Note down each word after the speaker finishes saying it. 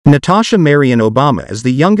Natasha Marian Obama is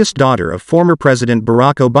the youngest daughter of former President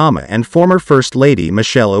Barack Obama and former First Lady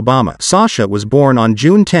Michelle Obama. Sasha was born on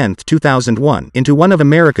June 10, 2001, into one of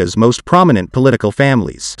America's most prominent political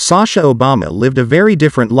families. Sasha Obama lived a very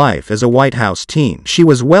different life as a White House teen. She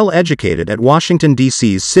was well educated at Washington,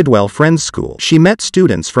 D.C.'s Sidwell Friends School. She met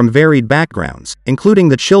students from varied backgrounds, including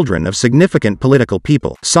the children of significant political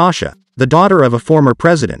people. Sasha, the daughter of a former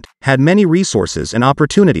president, had many resources and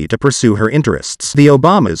opportunity to pursue her interests. The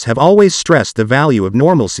Obamas have always stressed the value of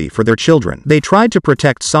normalcy for their children. They tried to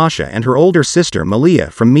protect Sasha and her older sister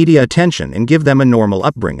Malia from media attention and give them a normal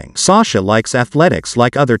upbringing. Sasha likes athletics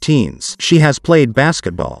like other teens. She has played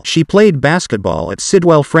basketball. She played basketball at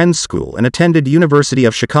Sidwell Friends School and attended University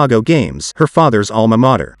of Chicago Games, her father's alma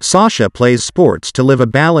mater. Sasha plays sports to live a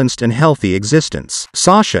balanced and healthy existence.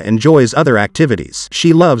 Sasha enjoys other activities.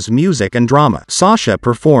 She loves music and drama. Sasha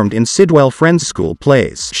performed in Sidwell Friends School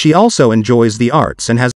plays. She also enjoys the arts and has